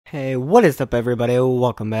Hey, what is up everybody?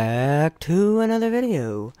 Welcome back to another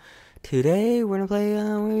video. Today we're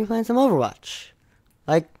gonna be playing some Overwatch.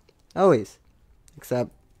 Like always.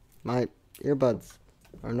 Except my earbuds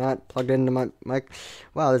are not plugged into my mic.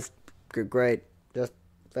 Wow, this is great. Just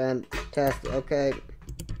fantastic. Okay.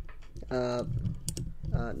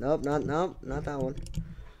 Nope, not that one.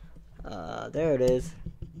 There it is.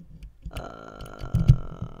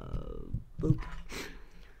 Boop.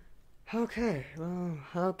 Okay, well,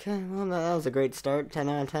 that was a great start. 10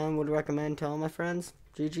 out of 10 would recommend to all my friends.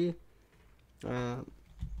 GG.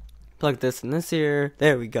 Plug this in this ear.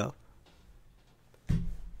 There we go.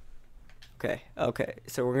 Okay,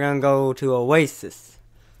 so we're gonna go to Oasis.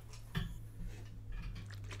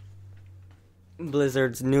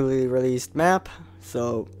 Blizzard's newly released map.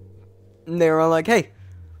 So, they were all like, hey,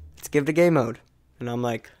 let's give the game mode. And I'm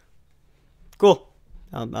like, cool.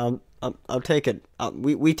 I'll take it.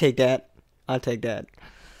 We take that. I'll take that.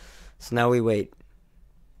 So now we wait.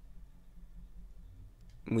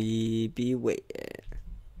 We be waiting.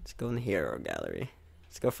 Let's go in the hero gallery.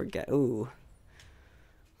 Let's go for ooh.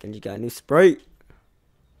 Genji got a new sprite.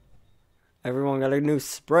 Everyone got a new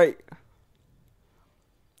sprite.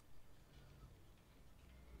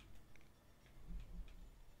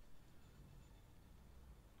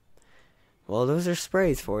 Well, those are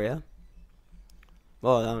sprays for you.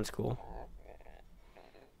 Oh, that one's cool.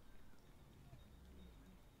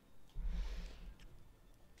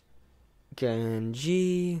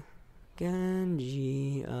 Genji,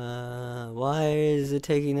 why is it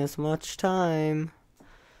taking this much time?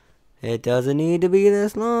 It doesn't need to be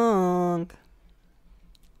this long.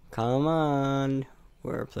 Come on,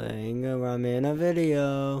 I'm in a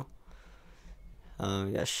video.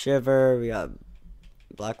 We got Shiver, we got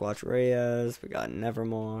Blackwatch Reyes, we got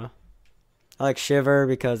Nevermore. I like Shiver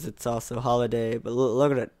because it's also holiday, but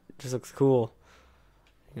look at it. It just looks cool.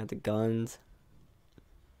 You got the guns.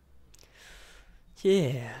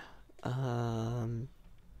 Yeah. I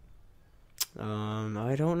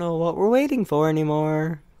don't know what we're waiting for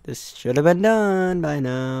anymore. This should have been done by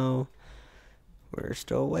now. We're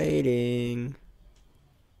still waiting.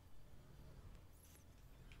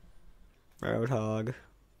 Roadhog.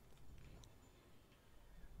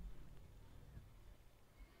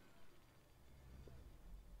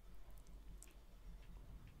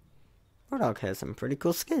 Roadhog has some pretty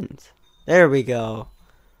cool skins. There we go.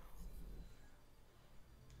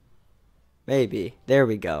 Maybe. There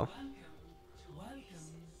we go.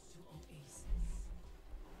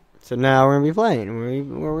 So now we're gonna be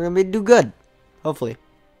playing. We're gonna do good. Hopefully.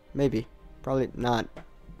 Maybe. Probably not.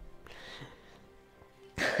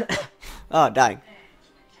 Oh, dying.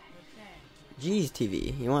 Jeez,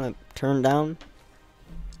 TV. You wanna turn down?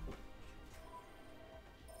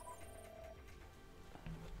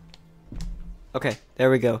 Okay, there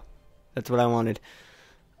we go. That's what I wanted.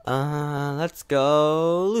 Let's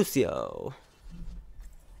go Lucio.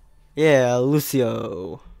 Yeah,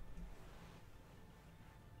 Lucio.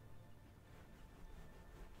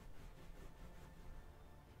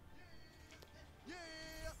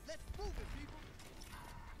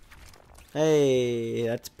 Hey,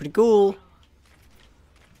 that's pretty cool.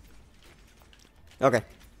 Okay,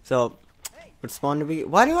 so what spawn do we?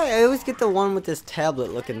 Why do I always get the one with this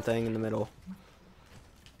tablet looking thing in the middle?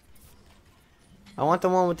 I want the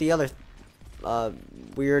one with the other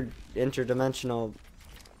weird interdimensional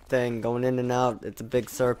thing going in and out. It's a big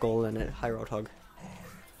circle and a high Roadhog.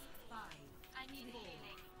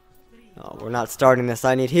 Oh, we're not starting this.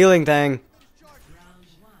 I need healing thing.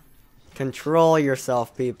 Control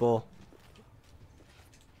yourself, people.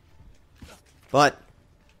 But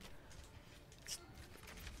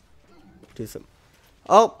do some.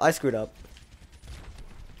 Oh, I screwed up.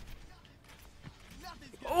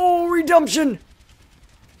 Oh, redemption.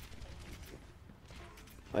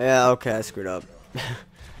 Yeah, okay, I screwed up.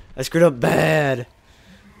 I screwed up bad.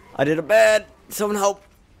 I did it bad. Someone help.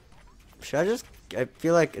 Should I just... I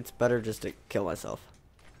feel like it's better just to kill myself.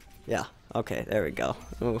 Yeah, okay, there we go.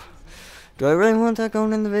 Ooh. Do I really want that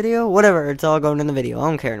going in the video? Whatever, it's all going in the video. I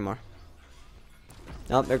don't care anymore.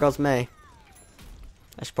 Oh, there goes May.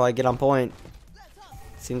 I should probably get on point.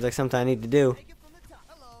 Seems like something I need to do.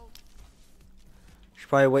 Should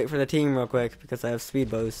probably wait for the team real quick because I have speed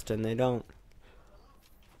boost and they don't.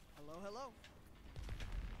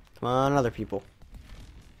 Come on, other people.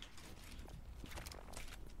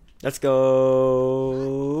 Let's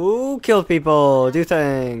go. Kill people. Do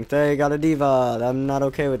things. They got a diva. I'm not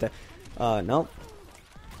okay with that. Nope.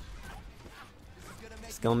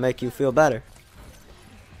 It's gonna make you feel better.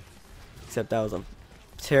 Except that was a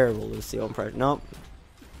terrible Lucio impression. Nope.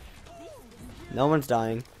 No one's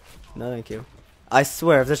dying. No, thank you. I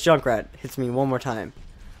swear, if this Junkrat hits me one more time.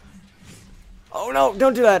 Oh no,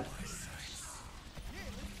 don't do that.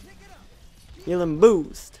 Healing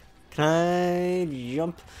boost. Can I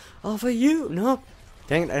jump off of you? Nope.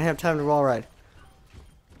 Dang it, I didn't have time to wall ride.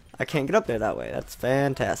 I can't get up there that way. That's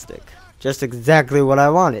fantastic. Just exactly what I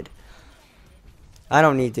wanted. I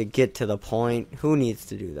don't need to get to the point. Who needs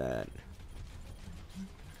to do that?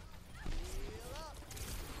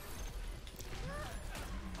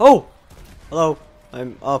 Oh! Hello.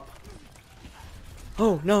 I'm up.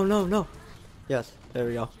 Oh, no, no, no. Yes, there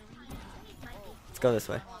we go. Let's go this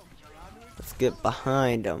way. Let's get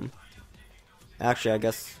behind him. Actually, I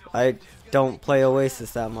guess I don't play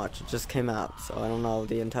Oasis that much. It just came out, so I don't know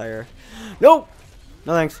the entire... Nope!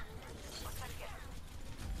 No thanks.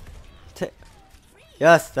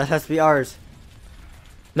 Yes, that has to be ours.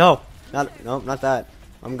 No, not that.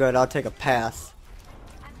 I'm good. I'll take a pass.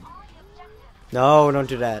 No, don't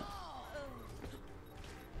do that.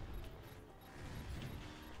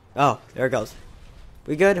 Oh, there it goes.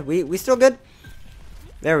 We good? We still good?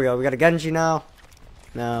 There we go. We got a Genji now.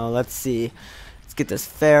 Now, let's see. Let's get this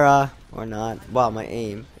Pharah or not. Wow, my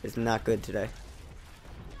aim is not good today.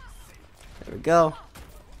 There we go.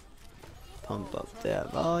 Pump up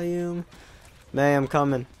that volume. May, I'm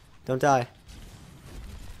coming. Don't die.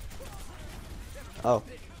 Oh.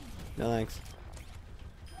 No thanks.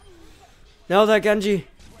 No, that Genji.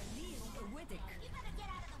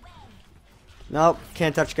 Nope,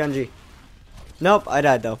 can't touch Genji. Nope, I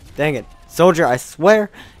died though. Dang it. Soldier, I swear,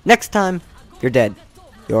 next time, you're dead.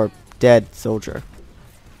 You're dead, soldier.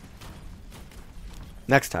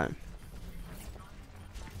 Next time.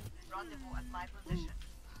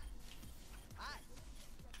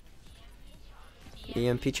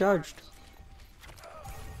 EMP charged.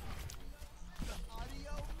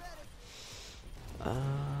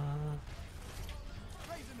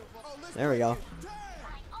 There we go.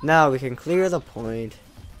 Now we can clear the point.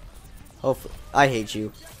 Hopefully, I hate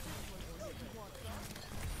you.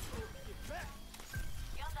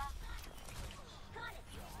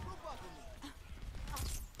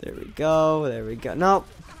 There we go. There we go. Nope.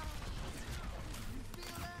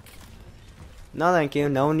 No, thank you.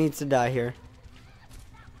 No one needs to die here.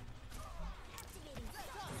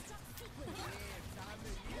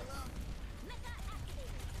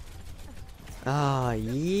 Ah,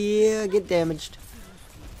 yeah, get damaged.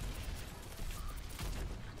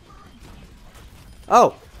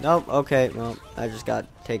 Oh, nope, okay, well, I just got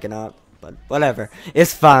taken out, but whatever.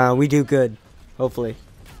 It's fine, we do good, hopefully.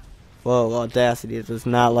 Whoa, Audacity does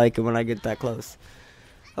not like it when I get that close.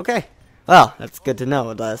 Okay, well, that's good to know,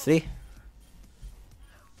 Audacity.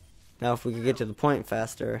 Now if we could get to the point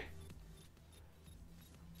faster.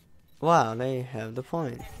 Wow, they have the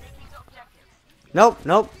point. Nope,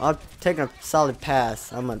 nope, I'm taking a solid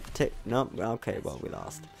pass. I'm gonna take, nope, okay, well, we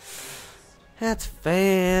lost. That's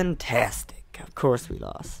fantastic. Of course we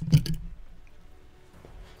lost.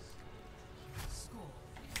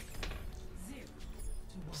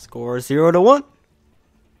 Score 0-1.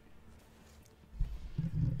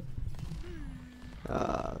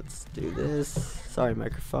 Let's do this. Sorry,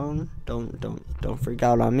 microphone. Don't freak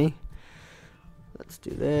out on me. Let's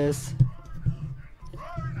do this.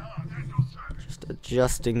 Just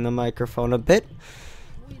adjusting the microphone a bit.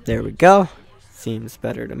 There we go. Seems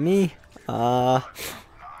better to me.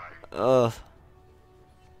 Let's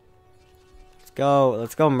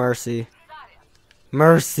go Mercy.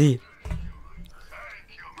 Mercy.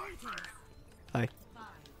 Hi.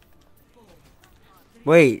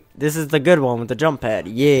 Wait, this is the good one with the jump pad.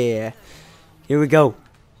 Yeah. Here we go.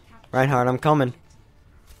 Reinhardt, I'm coming.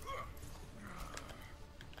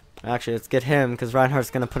 Actually, let's get him, because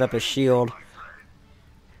Reinhardt's going to put up a shield.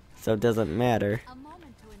 So it doesn't matter.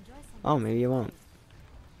 Oh, maybe he won't.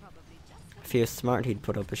 If he was smart, he'd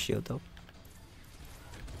put up a shield, though.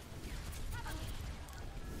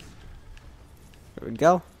 There we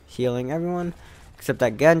go. Healing everyone. Except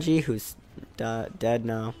that Genji, who's dead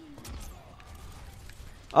now.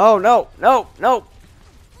 Oh, no, no, no.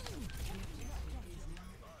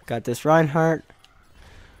 Got this Reinhardt.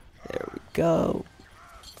 There we go.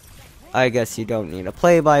 I guess you don't need a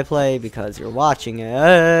play-by-play because you're watching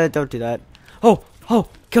it. Don't do that. Oh,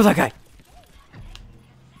 kill that guy.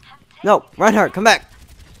 No, Reinhardt, come back.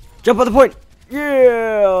 Jump on the point.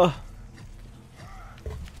 Yeah.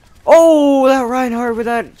 Oh, that Reinhardt with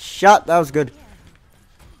that shot. That was good.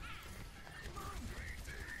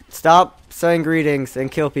 Stop saying greetings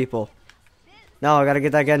and kill people. No, I gotta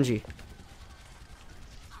get that Genji.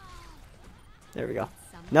 There we go.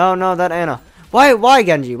 No, that Anna. Why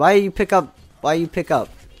Genji? Why you pick up? Why you pick up?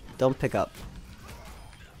 Don't pick up.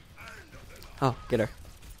 Oh, get her.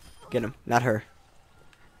 Get him. Not her.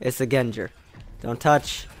 It's a Genjer. Don't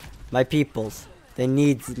touch my peoples. They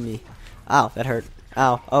needs me. Ow, that hurt.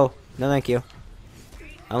 Ow. Oh, no thank you.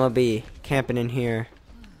 I'm gonna be camping in here.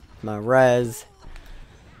 My res.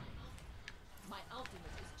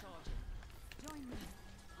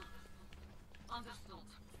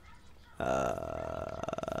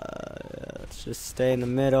 Let's just stay in the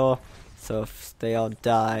middle. So if they all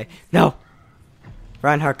die. No!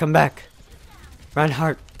 Reinhardt, come back.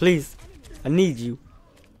 Reinhardt, please. I need you.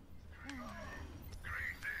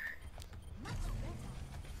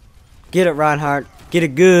 Get it, Reinhardt. Get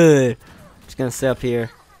it good. Just gonna sit up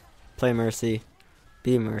here. Play Mercy.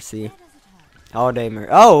 Be Mercy. All day Mercy.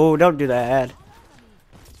 Oh, don't do that.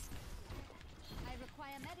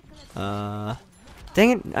 Dang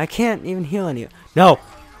it. I can't even heal any. No.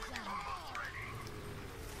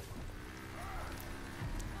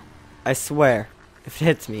 I swear. If it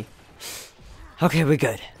hits me. Okay, we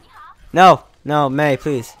good. No. No, May,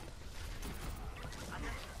 please.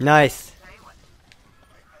 Nice.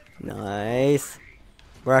 Nice.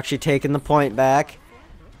 We're actually taking the point back.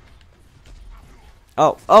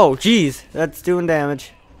 Oh, oh, jeez. That's doing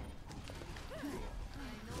damage.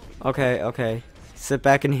 Okay, okay. Sit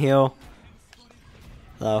back and heal.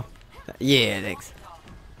 Hello. Yeah, thanks.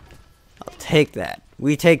 I'll take that.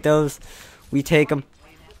 We take those. We take them.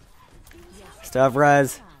 Still have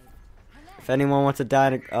res. If anyone wants to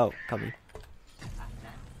die, oh, coming.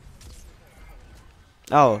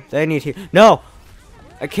 Oh, they need to. No!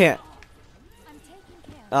 I can't.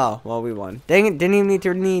 Oh, well, we won. Dang it, didn't even need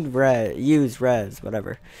to use res,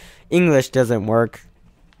 whatever. English doesn't work.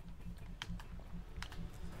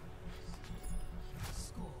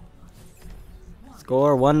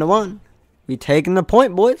 Score 1-1. We taking the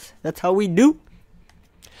point, boys. That's how we do.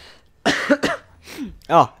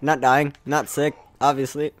 Oh, not dying, not sick,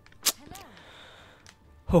 obviously.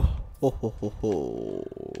 Ho, ho, ho, ho,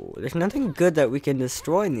 ho. There's nothing good that we can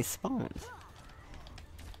destroy in these spawns.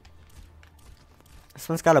 This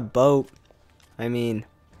one's got a boat. I mean,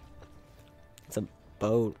 it's a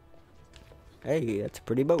boat. Hey, that's a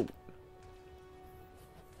pretty boat.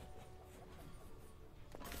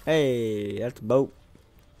 Hey, that's a boat.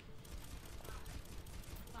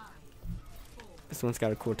 This one's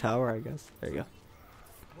got a cool tower, I guess. There you go.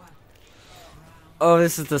 Oh,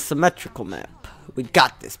 this is the symmetrical map. We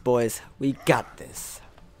got this, boys. We got this.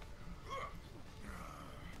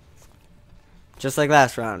 Just like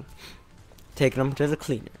last round. Taking them to the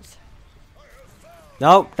cleaners.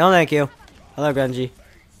 Nope, no thank you. Hello, Genji.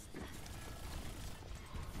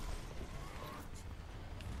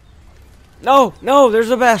 No, no,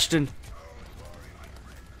 there's a bastion.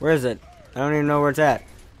 Where is it? I don't even know where it's at.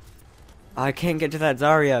 I can't get to that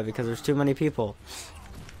Zarya because there's too many people.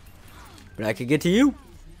 But I could get to you.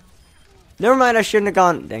 Never mind, I shouldn't have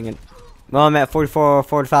gone. Dang it. Well, I'm at 44 or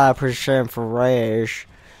 45% for Rage.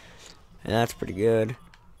 And that's pretty good.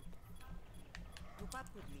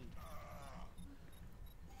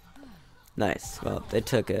 Nice. Well, they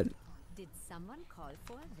took it. Did someone call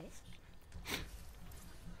for this?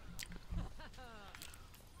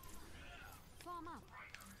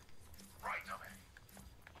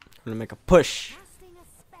 I'm gonna make a push.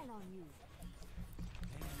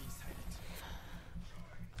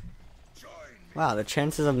 Wow, the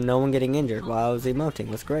chances of no one getting injured while I was emoting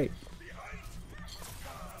was great.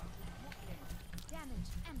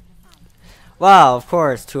 Wow, of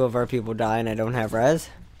course, 2 of our people die and I don't have res.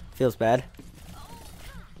 Feels bad.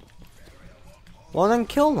 Well, then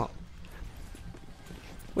kill them.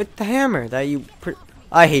 With the hammer that you...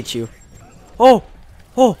 I hate you. Oh!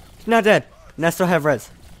 Oh! He's not dead. And I still have res.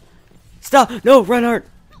 Stop! No, Reinhardt!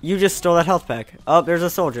 You just stole that health pack. Oh, there's a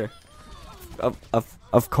soldier.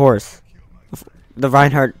 Of course. The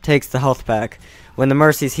Reinhardt takes the health pack when the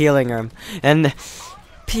Mercy's healing him. And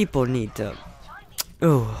people need to...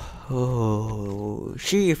 Oh,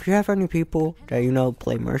 see, if you have any people that you know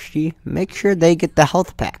play Mercy, make sure they get the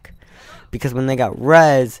health pack. Because when they got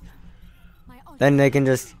res, then they can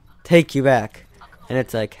just take you back. And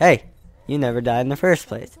it's like, hey, you never died in the first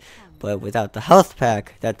place. But without the health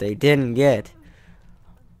pack that they didn't get.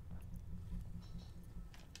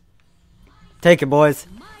 Take it, boys.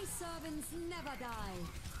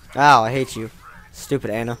 Ow, I hate you. Stupid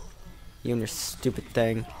Anna. You and your stupid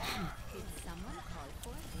thing.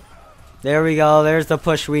 There we go. There's the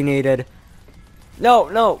push we needed. No,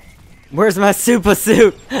 no. Where's my super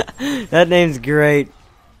suit? That name's great.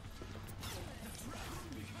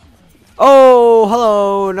 Oh,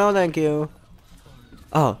 hello. No, thank you.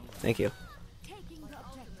 Oh, thank you.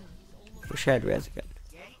 Wish I had res again.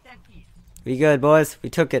 We good, boys. We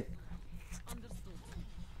took it.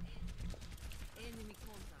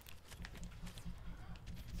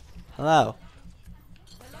 Hello.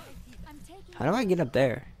 I'm taking How do I get up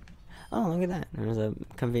there? Oh, look at that. There's a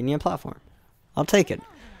convenient platform. I'll take it.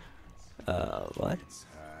 What?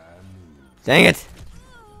 Dang it!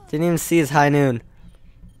 Didn't even see his high noon.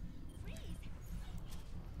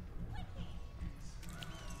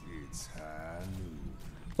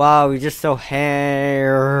 Wow, he just so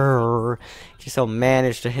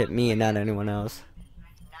managed to hit me and not anyone else.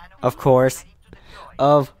 Of course.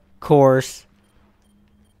 Of course.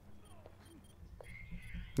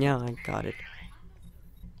 Yeah, I got it.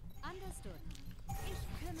 understood. Ich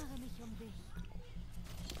kümmere mich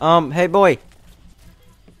dich. Hey boy.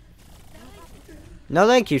 No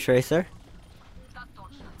thank you, Tracer.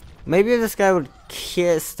 Maybe if this guy would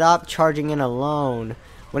stop charging in alone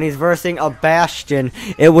when he's versing a Bastion,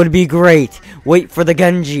 it would be great. Wait for the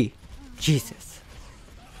Genji. Jesus.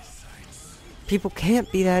 People can't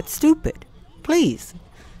be that stupid. Please.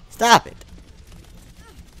 Stop it.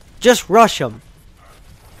 Just rush him.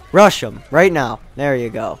 Rush him. Right now. There you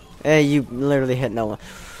go. Hey, you literally hit no one.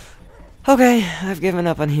 Okay, I've given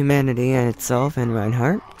up on humanity and itself and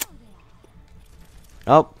Reinhardt.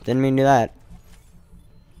 Oh, didn't mean to do that.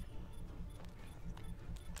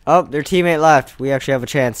 Oh, their teammate left. We actually have a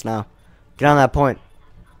chance now. Get on that point.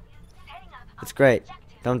 It's great.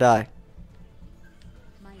 Don't die.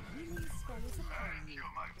 My healing spell is upon you.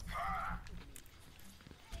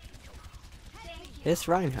 It's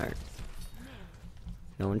Reinhardt.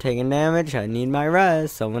 No one taking damage. I need my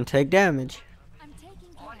res. Someone take damage. I'm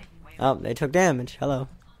taking care of you. Oh, they took damage. Hello.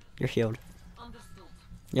 You're healed.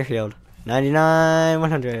 You're healed. 99,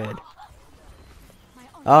 100.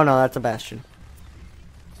 Oh no, that's a Bastion.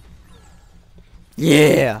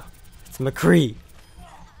 Yeah! It's McCree.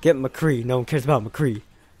 Get McCree. No one cares about McCree.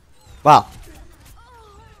 Wow.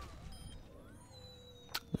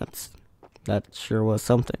 That sure was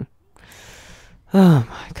something. Oh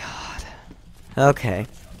my god. Okay.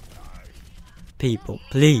 People,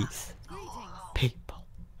 please. People.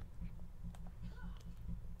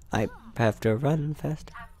 I have to run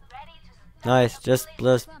fast. Nice, just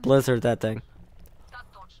blizzard that thing.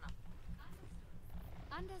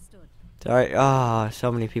 Understood. Alright,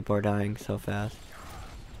 so many people are dying so fast.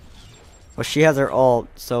 Well, she has her ult,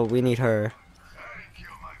 so we need her.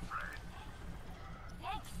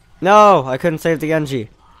 No, I couldn't save the Genji.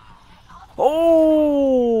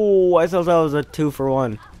 Oh, I thought that was a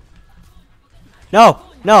 2-for-1. No,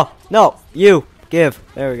 no, no, you, give.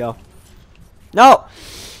 There we go. No!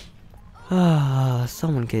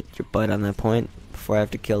 Someone get your butt on that point before I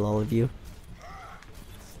have to kill all of you.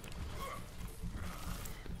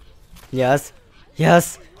 Yes,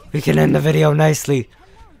 yes, we can end the video nicely.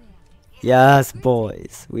 Yes,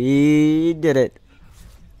 boys, we did it.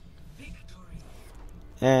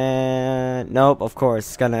 And nope, of course,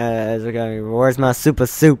 it's gonna. Where's my super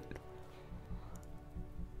suit?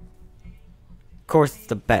 Of course, it's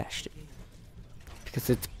the Bastion, because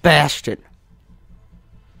it's Bastion.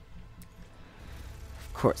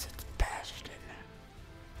 Of course, it's Bastion.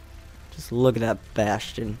 Just look at that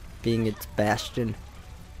Bastion being its Bastion.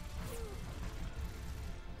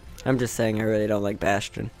 I'm just saying, I really don't like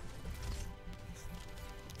Bastion.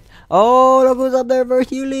 Oh, look who's up there for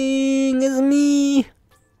healing! It's me!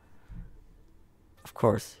 Of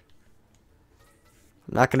course.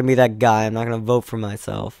 I'm not gonna be that guy. I'm not gonna vote for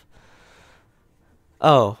myself.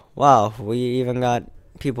 Oh, wow. We even got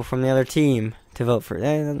people from the other team to vote for.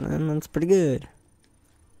 And that's pretty good.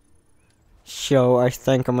 So, I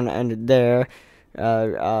think I'm gonna end it there.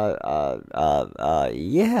 Yeah.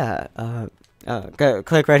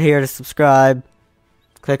 Click right here to subscribe.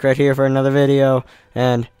 Click right here for another video.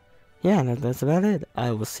 And yeah, that's about it.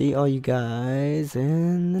 I will see all you guys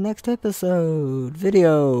in the next episode,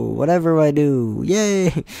 video, whatever I do.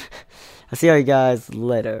 Yay! I'll see all you guys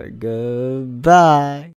later. Goodbye.